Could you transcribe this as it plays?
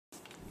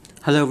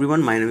Hello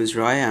everyone, my name is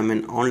Roy. I'm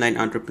an online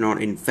entrepreneur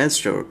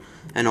investor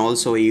and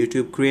also a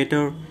YouTube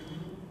creator.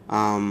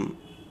 Um,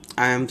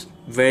 I am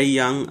very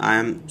young, I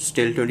am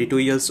still 22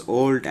 years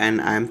old, and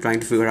I am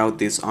trying to figure out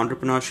this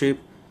entrepreneurship.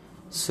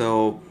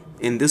 So,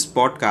 in this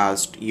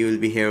podcast, you will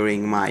be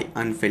hearing my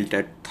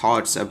unfiltered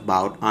thoughts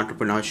about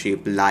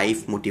entrepreneurship,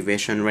 life,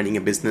 motivation, running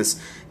a business,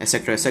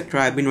 etc.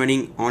 etc. I've been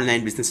running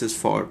online businesses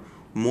for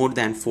more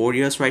than 4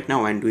 years right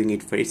now and doing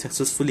it very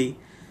successfully.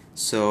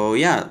 So,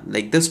 yeah,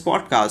 like this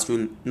podcast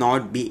will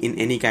not be in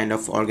any kind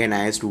of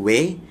organized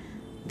way.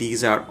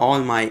 These are all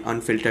my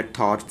unfiltered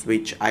thoughts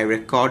which I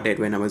recorded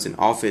when I was in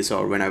office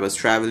or when I was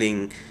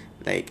traveling,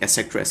 like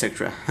etc.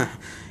 etc.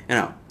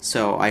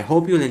 So I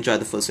hope you'll enjoy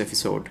the first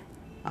episode.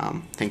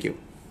 Thank you.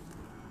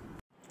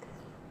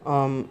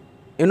 Um,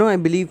 I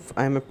believe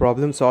I'm a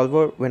problem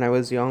solver. When I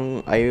was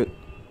young, I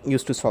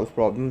used to solve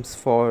problems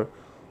for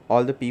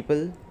all the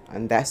people,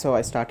 and that's how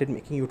I started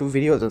making YouTube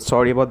videos. And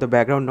sorry about the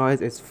background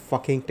noise; it's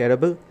fucking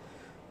terrible.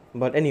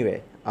 But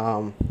anyway,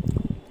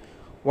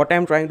 what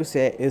I'm trying to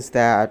say is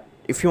that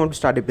if you want to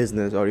start a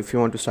business, or if you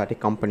want to start a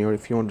company, or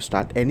if you want to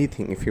start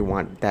anything, if you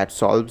want that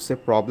solves a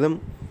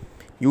problem,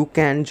 you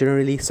can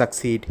generally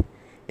succeed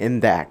in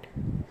that,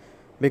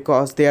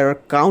 because there are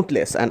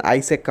countless, and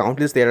I say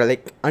countless, there are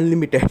like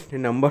unlimited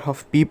number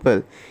of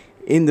people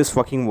in this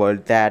fucking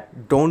world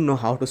that don't know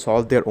how to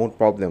solve their own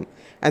problem,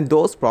 and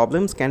those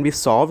problems can be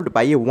solved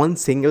by a one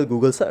single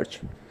Google search.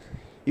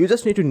 You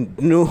just need to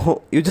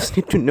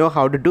know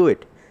how to do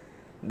it.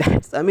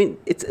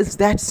 It's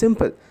that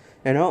simple.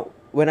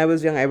 When I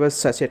was young, I was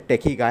such a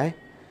techie guy,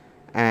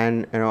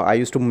 and I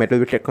used to meddle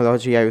with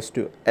technology.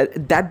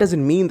 That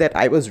doesn't mean that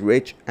I was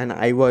rich and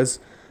I was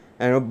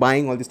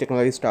buying all this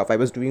technology stuff, I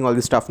was doing all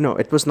this stuff. No,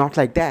 it was not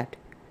like that.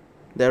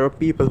 There are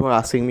people who are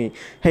asking me,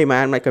 hey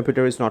man, my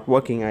computer is not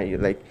working,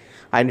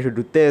 I need to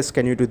do this,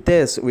 can you do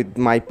this with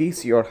my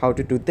PC, or how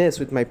to do this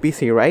with my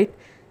PC, right?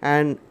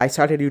 And I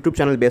started a YouTube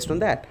channel based on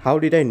that. How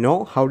did I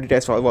know? How did I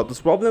solve all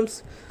those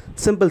problems?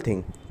 Simple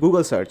thing,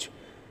 Google search.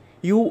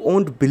 You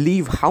won't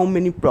believe how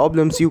many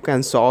problems you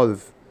can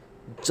solve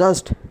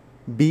just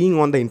being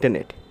on the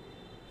internet.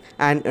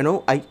 And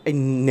I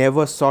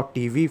never saw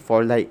TV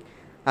for like,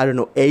 I don't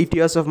know, 8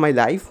 years of my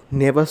life.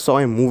 Never saw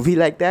a movie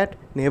like that,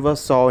 never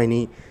saw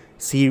any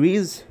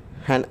series.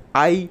 And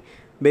I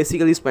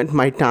basically spent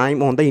my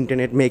time on the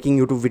internet making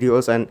YouTube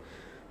videos and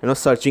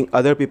searching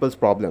other people's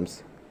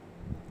problems.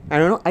 I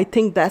don't know, I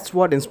think that's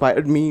what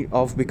inspired me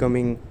of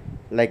becoming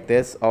like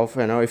this. Of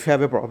if you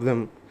have a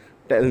problem,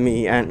 tell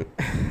me, and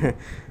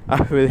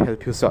I will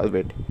help you solve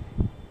it.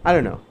 I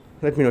don't know,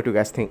 let me know what you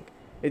guys think.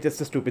 It's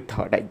just a stupid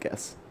thought, I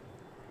guess.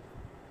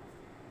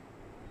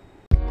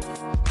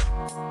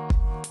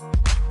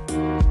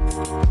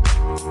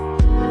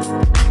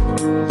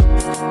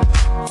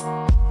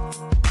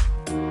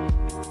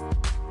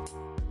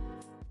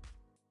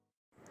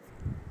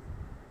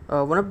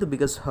 One of the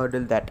biggest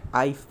hurdle that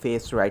I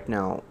face right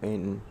now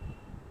in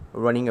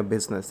running a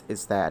business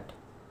is that,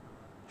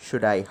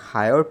 should I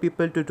hire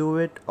people to do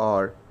it,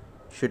 or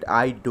should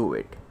I do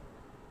it?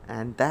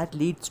 And that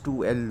leads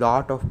to a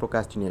lot of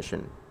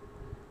procrastination.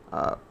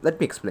 Let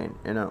me explain.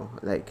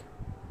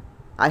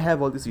 I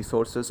have all these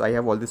resources, I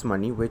have all this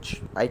money,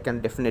 which I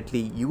can definitely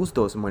use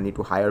those money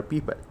to hire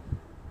people.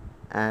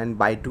 And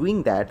by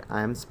doing that,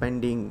 I am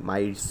spending my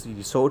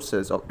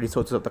resources, or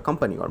resources of the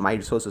company, or my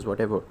resources,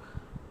 whatever,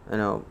 you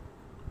know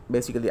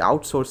basically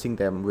outsourcing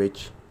them,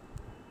 which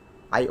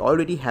I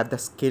already have the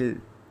skill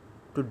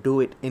to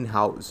do it in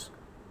house.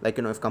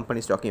 If company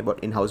is talking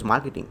about in-house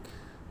marketing,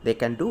 they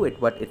can do it,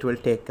 but it will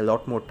take a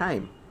lot more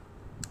time.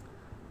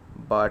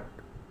 But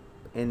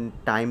in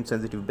time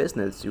sensitive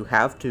business, you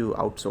have to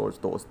outsource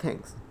those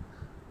things.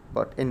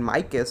 But in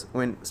my case,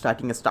 when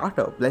starting a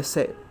startup, let's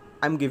say,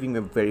 I'm giving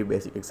a very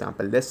basic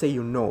example. Let's say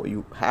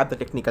you have the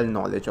technical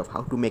knowledge of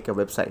how to make a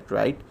website,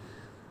 right?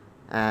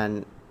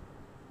 And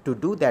to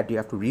do that, you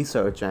have to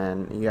research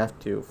and you have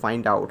to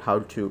find out how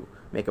to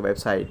make a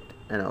website,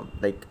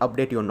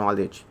 update your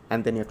knowledge,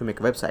 and then you have to make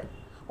a website.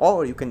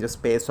 Or you can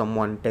just pay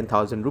someone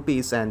 10,000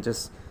 rupees and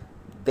just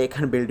they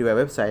can build you a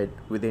website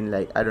within,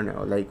 like, I don't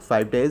know, like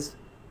 5 days.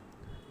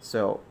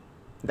 So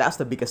that's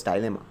the biggest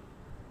dilemma.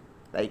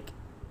 like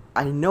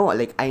I know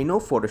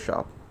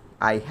Photoshop,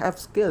 I have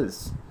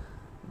skills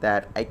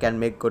that I can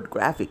make good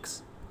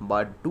graphics,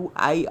 but do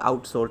I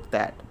outsource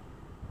that,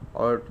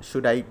 or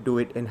should I do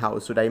it in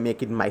house? Should I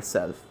make it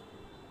myself?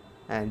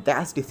 And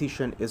that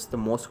decision is the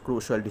most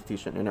crucial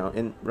decision,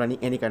 in running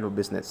any kind of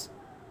business.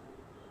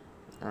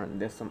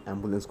 And there's some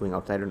ambulance going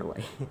outside, I don't know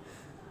why.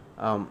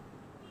 um,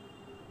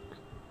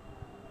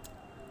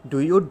 do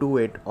you do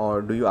it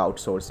or do you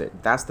outsource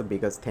it? That's the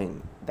biggest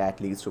thing that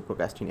leads to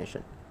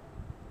procrastination.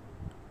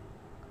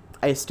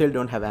 I still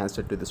don't have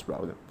answer to this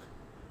problem.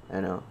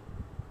 you know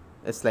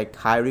it's like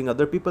hiring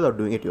other people or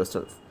doing it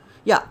yourself.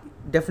 Yeah,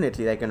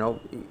 definitely,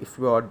 if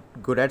you are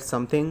good at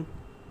something,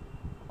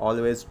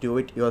 always do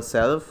it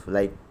yourself.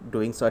 Like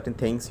doing certain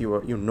things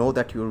you know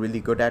that you're really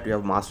good at, you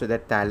have mastered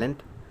that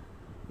talent,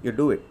 you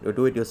do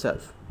it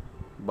yourself.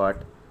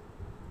 But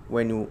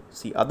when you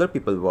see other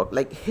people work,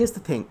 like, here's the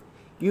thing,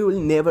 you will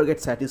never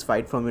get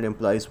satisfied from your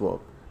employees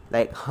work,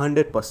 like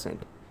 100%.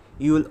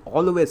 You will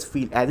always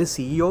feel, as a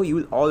CEO, you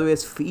will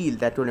always feel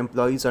that your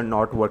employees are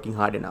not working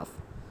hard enough,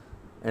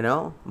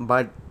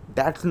 but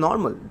that's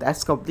normal,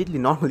 that's completely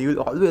normal. You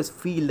will always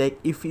feel like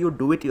if you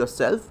do it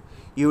yourself,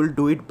 you will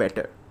do it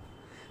better.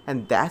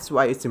 And that's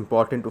why it's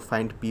important to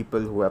find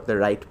people who have the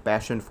right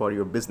passion for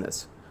your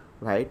business,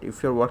 right?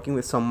 If you're working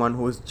with someone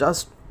who's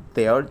just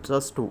there,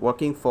 just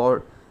working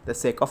for the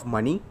sake of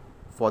money,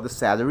 for the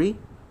salary,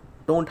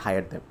 don't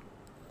hire them.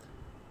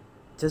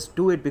 Just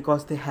do it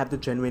because they have the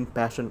genuine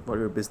passion for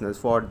your business,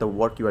 for the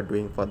work you are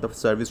doing, for the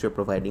service you're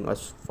providing, or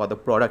for the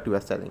product you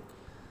are selling.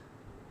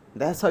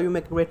 That's how you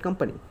make a great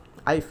company.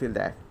 I feel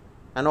that.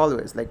 And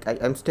always, like,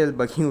 I'm still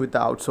bugging with the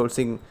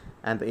outsourcing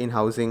and the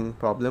in-housing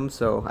problem,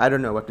 so I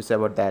don't know what to say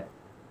about that.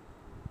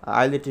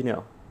 I'll let you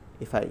know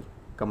if I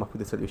come up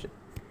with a solution.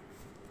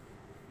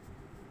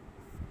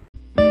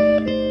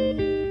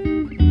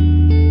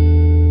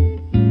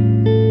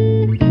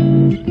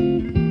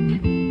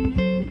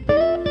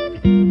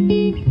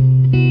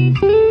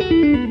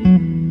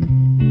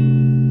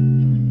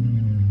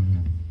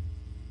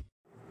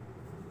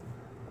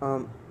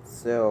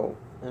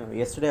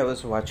 Yesterday I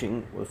was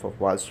watching Wolf of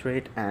Wall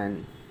Street,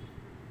 and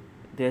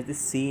there's this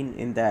scene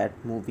in that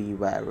movie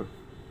where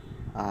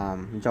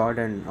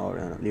Jordan,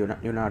 or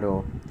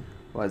Leonardo,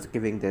 was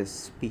giving this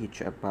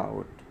speech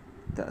about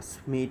the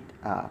Smith.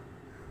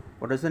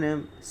 What is the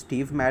name?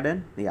 Steve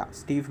Madden? Yeah,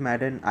 Steve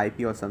Madden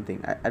IP or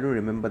something. I don't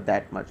remember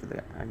that much.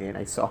 Again,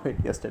 I saw it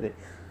yesterday.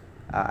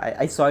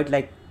 I saw it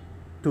like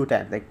two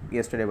times. Like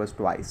yesterday was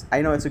twice.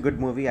 I know it's a good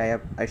movie.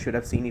 I should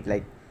have seen it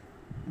like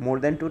more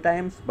than two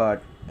times,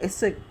 but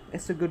it's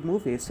a good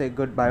movie. It's a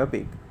good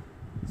biopic.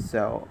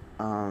 So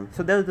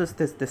there was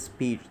this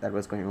speech that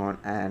was going on,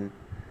 and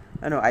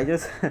I know I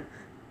just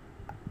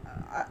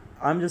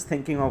I'm just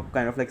thinking of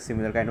kind of like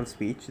similar kind of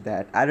speech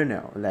that I don't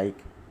know,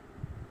 like,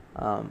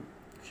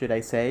 should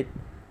I say it?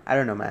 I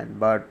don't know, man.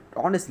 But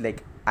honestly,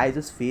 like, I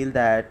just feel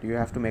that you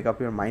have to make up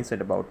your mindset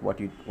about what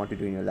you want to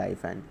do in your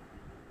life and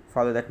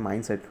follow that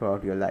mindset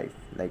throughout your life.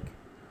 Like,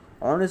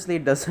 honestly,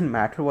 it doesn't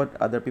matter what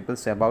other people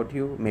say about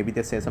you. Maybe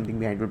they say something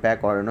behind your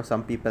back, or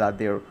some people out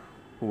there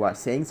who are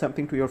saying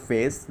something to your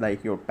face,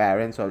 like your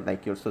parents or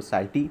like your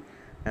society.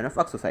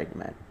 Fuck society,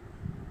 man.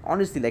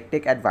 Honestly, like,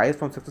 take advice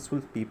from successful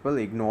people,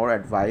 ignore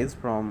advice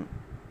from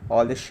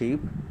all the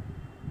sheep.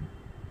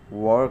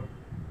 Work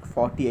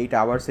 48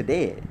 hours a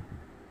day,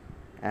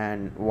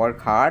 and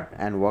work hard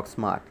and work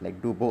smart.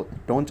 Like, do both.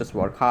 Don't just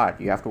work hard,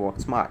 you have to work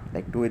smart.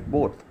 Like, do it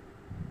both.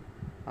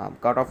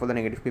 Cut off all the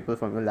negative people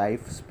from your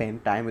life,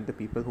 spend time with the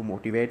people who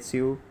motivates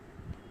you,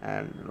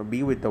 and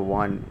be with the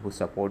one who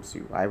supports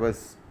you. I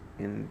was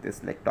in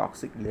this like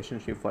toxic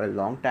relationship for a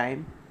long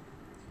time.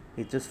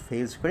 It just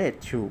feels great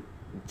to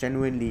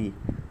genuinely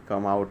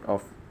come out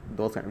of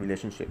those kind of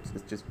relationships.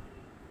 It just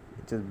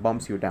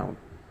bumps you down,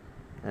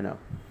 you know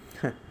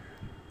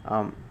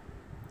um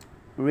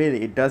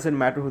really, it doesn't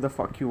matter who the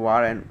fuck you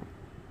are, and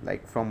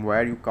like from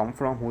where you come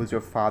from, who's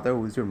your father,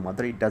 who's your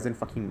mother. It doesn't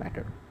fucking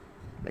matter.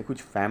 Like,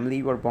 which family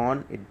you were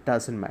born, it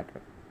doesn't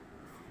matter.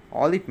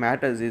 All it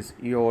matters is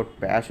your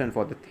passion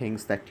for the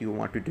things that you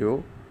want to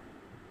do.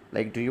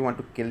 Like, do you want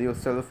to kill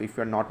yourself if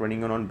you're not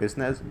running your own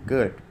business?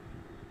 Good.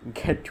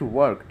 Get to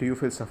work. Do you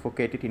feel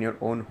suffocated in your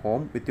own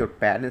home with your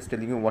parents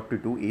telling you what to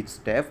do each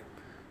step?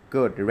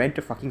 Good. Rent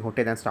a fucking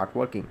hotel and start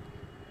working.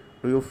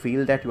 Do you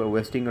feel that you are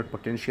wasting your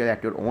potential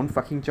at your own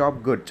fucking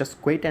job? Good.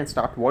 Just quit and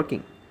start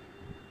working.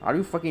 Are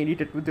you fucking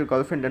irritated with your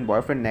girlfriend and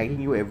boyfriend nagging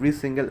you every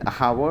single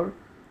hour?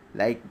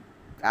 Like,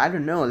 I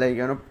don't know, like,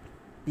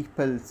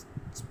 people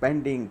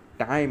spending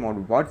time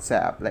on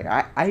WhatsApp. Like,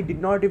 I did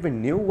not even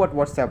knew what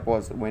WhatsApp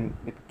was when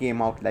it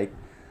came out. Like,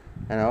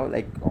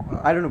 like,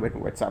 I don't know when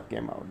WhatsApp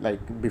came out.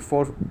 Like,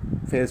 before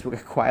Facebook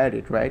acquired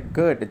it, right?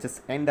 Good.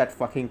 Just end that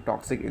fucking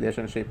toxic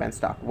relationship and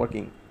start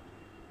working.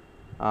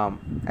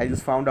 I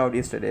just found out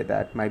yesterday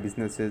that my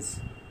business is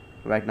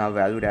right now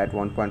valued at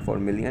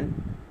 1.4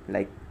 million,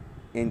 like,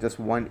 in just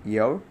 1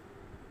 year.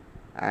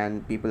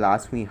 And people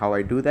ask me how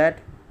I do that.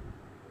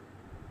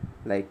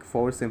 Like,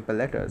 four simple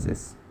letters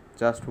is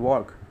just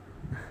work.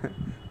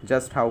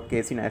 Just how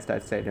Casey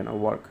Neistat said,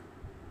 work.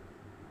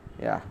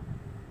 Yeah.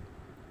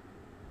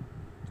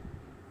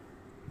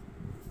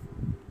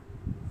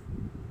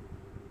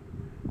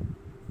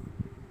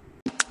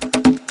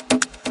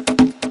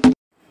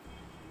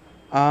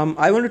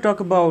 I want to talk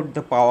about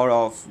the power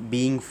of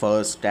being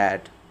first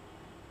at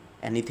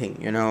anything.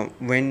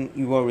 When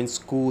you are in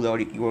school or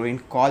you are in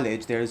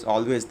college, there is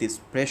always this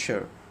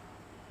pressure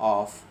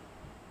of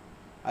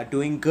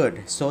doing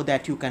good so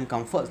that you can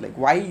come first. Like,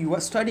 why you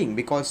are studying?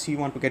 Because you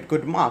want to get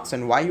good marks.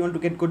 And why you want to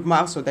get good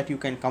marks? So that you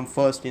can come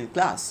first in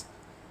class.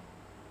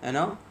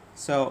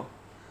 So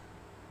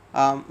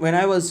when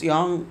I was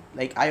young,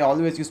 like, I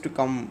always used to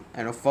come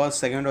first,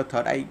 second, or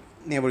third. I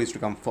never used to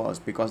come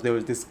first because there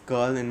was this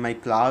girl in my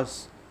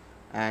class,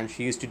 and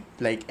she used to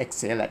like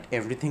excel at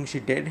everything she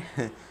did.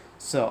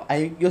 So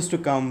I used to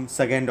come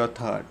second or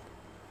third.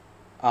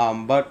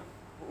 But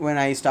when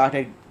I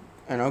started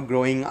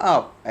growing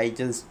up, I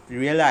just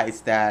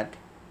realized that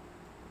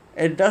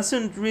it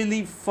doesn't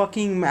really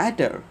fucking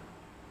matter,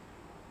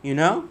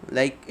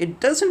 like it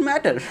doesn't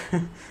matter.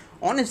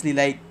 Honestly,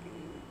 like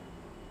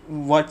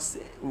what's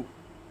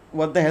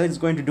what the hell is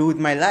going to do with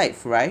my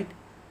life, right?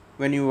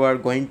 When you are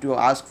going to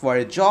ask for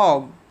a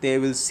job, they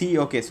will see,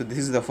 okay, so this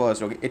is the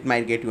first, okay, it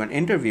might get you an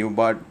interview,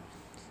 but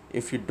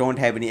if you don't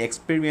have any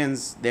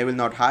experience, they will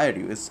not hire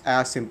you. It's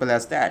as simple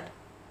as that.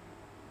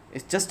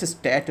 It's just a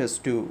status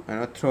to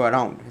throw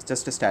around. It's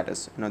just a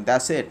status,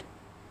 that's it.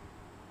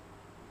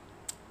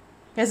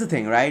 Here's the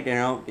thing, right?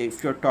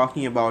 If you're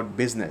talking about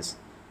business,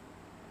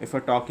 if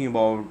you're talking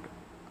about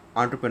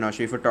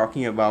entrepreneurship, if you're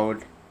talking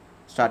about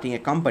starting a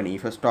company,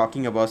 if you're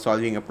talking about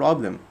solving a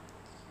problem,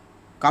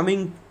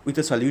 coming with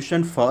a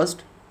solution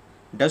first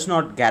does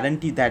not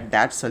guarantee that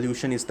that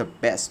solution is the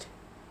best.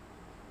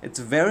 It's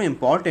very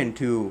important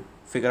to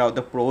figure out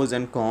the pros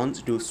and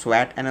cons, do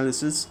SWOT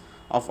analysis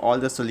of all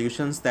the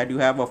solutions that you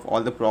have, of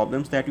all the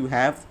problems that you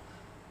have,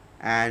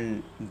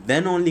 and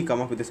then only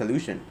come up with a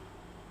solution,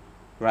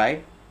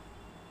 right?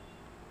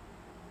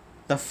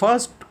 The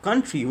first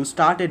country who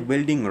started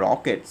building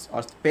rockets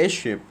or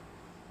spaceship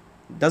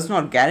does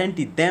not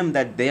guarantee them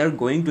that they are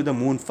going to the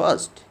moon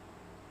first.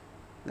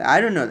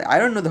 I don't know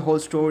the whole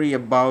story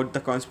about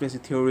the conspiracy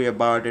theory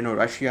about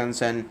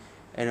Russians and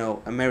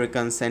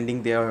Americans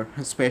sending their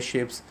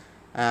spaceships,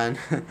 and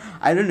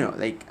I don't know,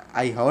 like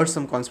I heard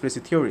some conspiracy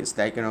theories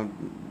like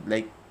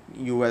like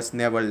US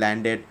never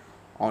landed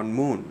on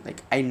moon.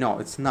 Like I know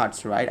it's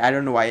nuts, right? I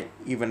don't know why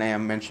even I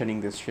am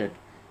mentioning this shit,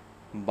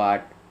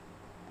 but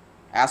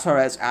as far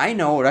as I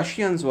know,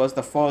 Russians was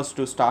the first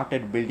to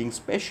started building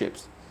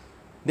spaceships.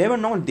 They were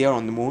not there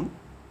on the moon.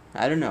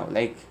 I don't know,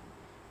 like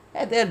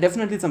there are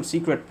definitely some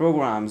secret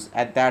programs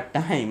at that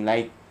time.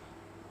 Like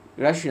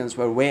Russians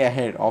were way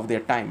ahead of their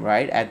time,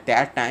 right? At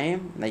that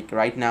time, like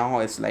right now,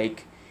 it's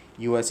like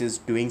US is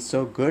doing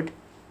so good,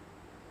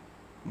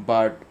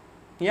 but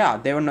yeah,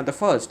 they were not the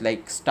first.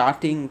 Like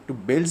starting to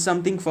build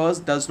something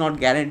first does not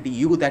guarantee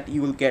you that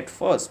you will get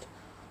first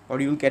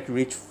or you will get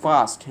rich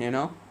fast.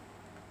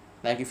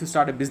 Like if you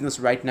start a business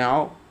right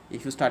now,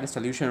 if you start a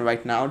solution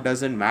right now,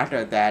 doesn't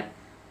matter that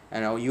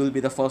you'll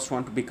be the first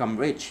one to become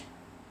rich.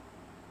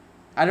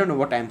 I don't know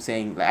what I'm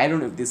saying. Like, I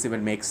don't know if this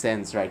even makes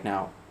sense right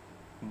now,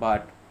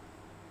 but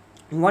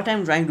what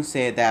I'm trying to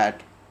say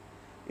that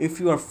if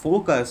you are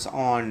focused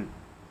on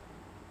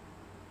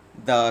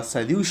the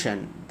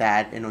solution,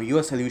 that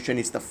your solution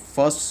is the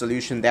first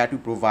solution that you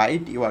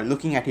provide, you are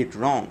looking at it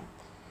wrong.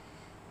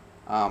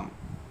 um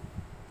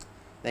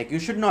like you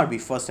should not be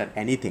first at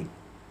anything.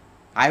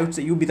 I would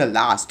say you be the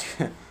last.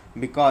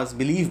 Because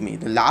believe me,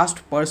 the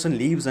last person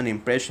leaves an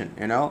impression.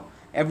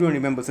 Everyone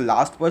remembers the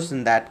last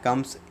person that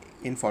comes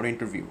in for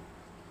interview.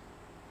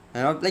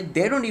 Like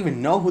they don't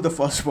even know who the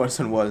first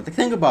person was. Like,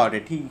 think about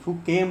it. He who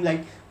came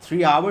like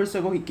 3 hours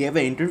ago, he gave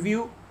an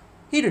interview.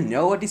 He didn't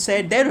know what he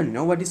said. They don't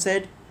know what he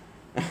said.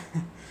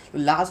 The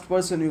last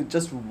person who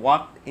just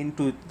walked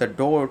into the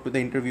door to the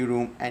interview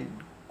room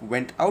and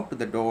went out to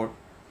the door.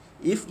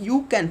 If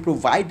you can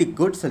provide a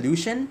good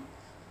solution,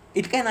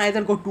 it can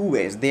either go two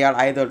ways. They are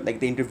either like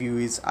the interview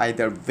is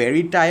either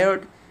very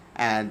tired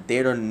and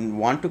they don't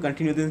want to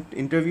continue the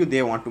interview.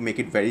 They want to make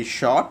it very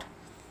short.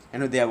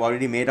 They have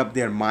already made up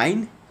their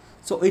mind.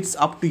 So it's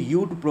up to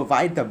you to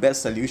provide the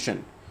best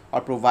solution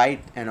or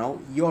provide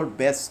your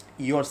best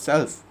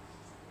yourself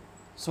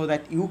so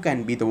that you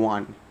can be the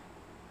one.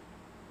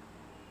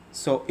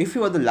 So if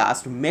you are the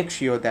last, make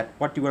sure that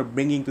what you are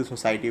bringing to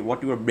society,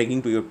 what you are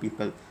bringing to your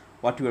people,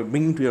 what you are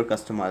bringing to your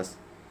customers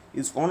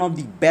is one of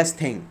the best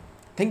thing.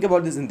 Think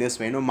about this in this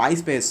way.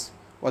 MySpace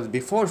was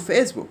before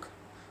Facebook,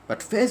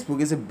 but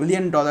Facebook is $1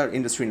 billion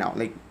industry now,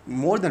 like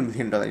more than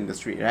 $1 billion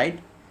industry, right?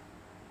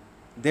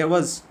 There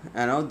was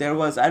I don't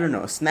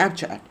know,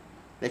 Snapchat.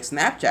 Like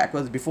Snapchat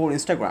was before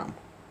Instagram,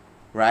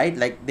 right?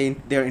 Like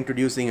they're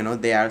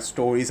introducing their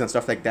stories and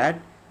stuff like that.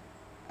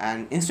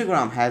 And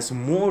Instagram has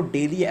more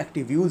daily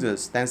active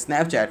users than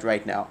Snapchat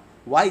right now.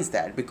 Why is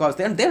that? Because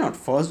they're not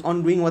first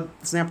on doing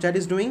what Snapchat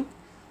is doing.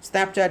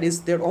 Snapchat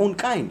is their own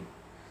kind,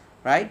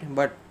 right?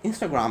 But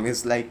Instagram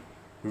is like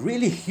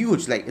really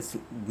huge. Like it's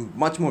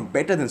much more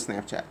better than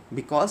Snapchat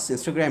because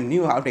Instagram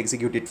knew how to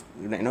execute it,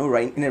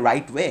 right in a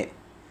right way.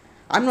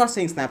 I'm not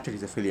saying Snapchat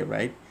is a failure,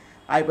 right?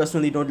 I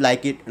personally don't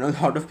like it. A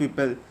lot of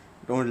people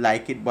don't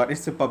like it, but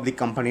it's a public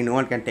company. No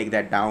one can take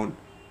that down.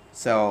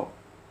 So,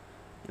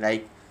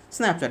 like,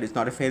 Snapchat is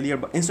not a failure,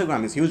 but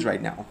Instagram is huge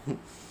right now.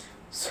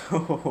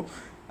 So,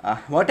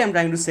 what I'm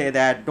trying to say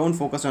that don't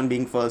focus on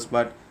being first,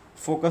 but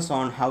focus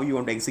on how you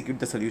want to execute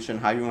the solution,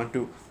 how you want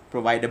to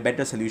provide a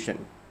better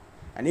solution.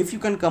 And if you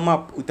can come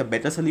up with a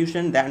better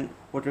solution than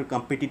what your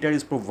competitor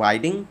is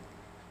providing,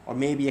 or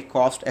maybe a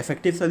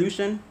cost-effective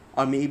solution,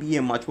 or maybe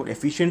a much more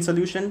efficient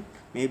solution,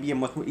 maybe a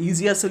much more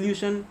easier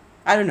solution,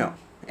 I don't know,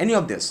 any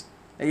of this.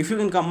 Like if you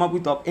can come up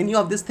with any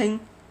of this thing,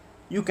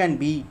 you can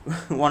be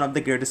one of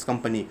the greatest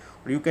company,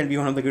 or you can be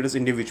one of the greatest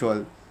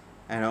individual,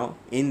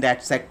 in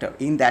that sector,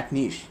 in that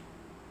niche.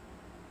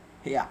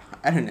 Yeah,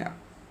 I don't know.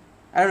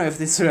 I don't know if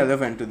this is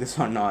relevant to this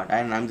or not.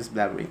 I'm just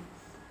blabbering.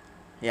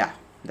 Yeah,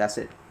 that's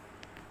it.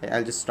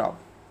 I'll just stop.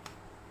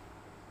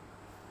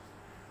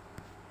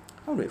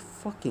 My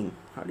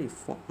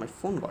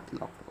phone got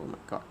locked. Oh my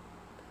god.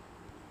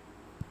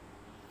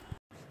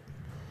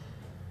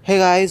 Hey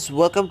guys,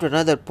 welcome to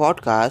another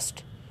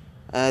podcast.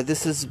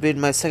 This has been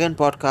my second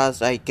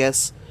podcast, I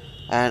guess,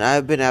 and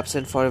I've been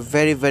absent for a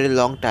very, very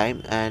long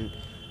time, and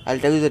I'll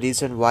tell you the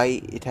reason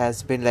why it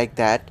has been like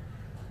that.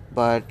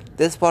 But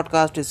this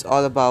podcast is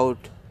all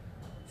about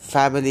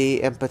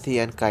family, empathy,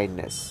 and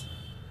kindness.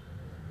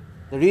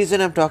 The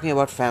reason I'm talking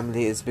about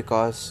family is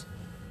because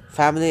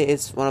family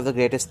is one of the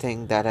greatest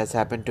thing that has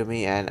happened to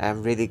me, and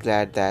I'm really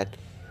glad that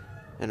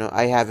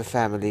I have a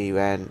family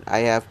and I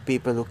have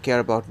people who care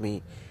about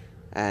me.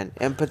 And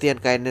empathy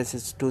and kindness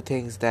is two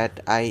things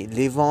that I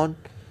live on,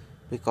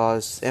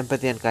 because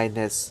empathy and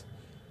kindness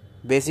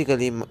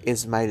basically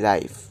is my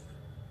life.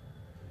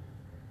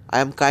 I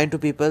am kind to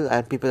people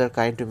and people are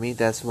kind to me.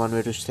 That's one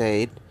way to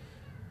say it.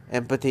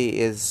 Empathy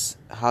is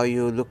how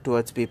you look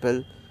towards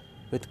people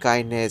with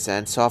kindness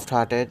and soft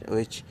hearted,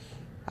 which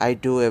I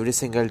do every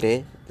single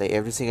day. Like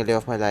every single day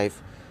of my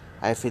life,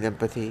 I feel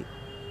empathy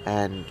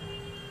and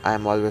I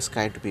am always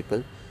kind to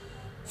people.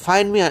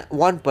 Find me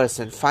one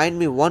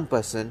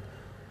person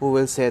who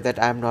will say that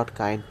I am not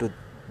kind to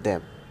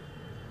them.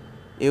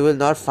 You will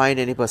not find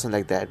any person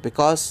like that,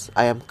 because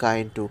I am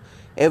kind to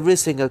every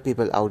single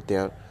people out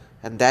there,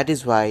 and that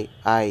is why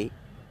I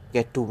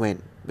get to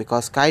win,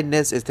 because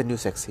kindness is the new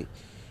sexy.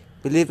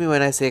 Believe me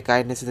when I say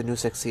kindness is the new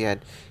sexy,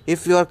 and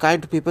if you are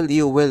kind to people,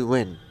 you will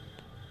win.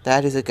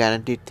 That is a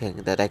guaranteed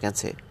thing that I can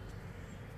say.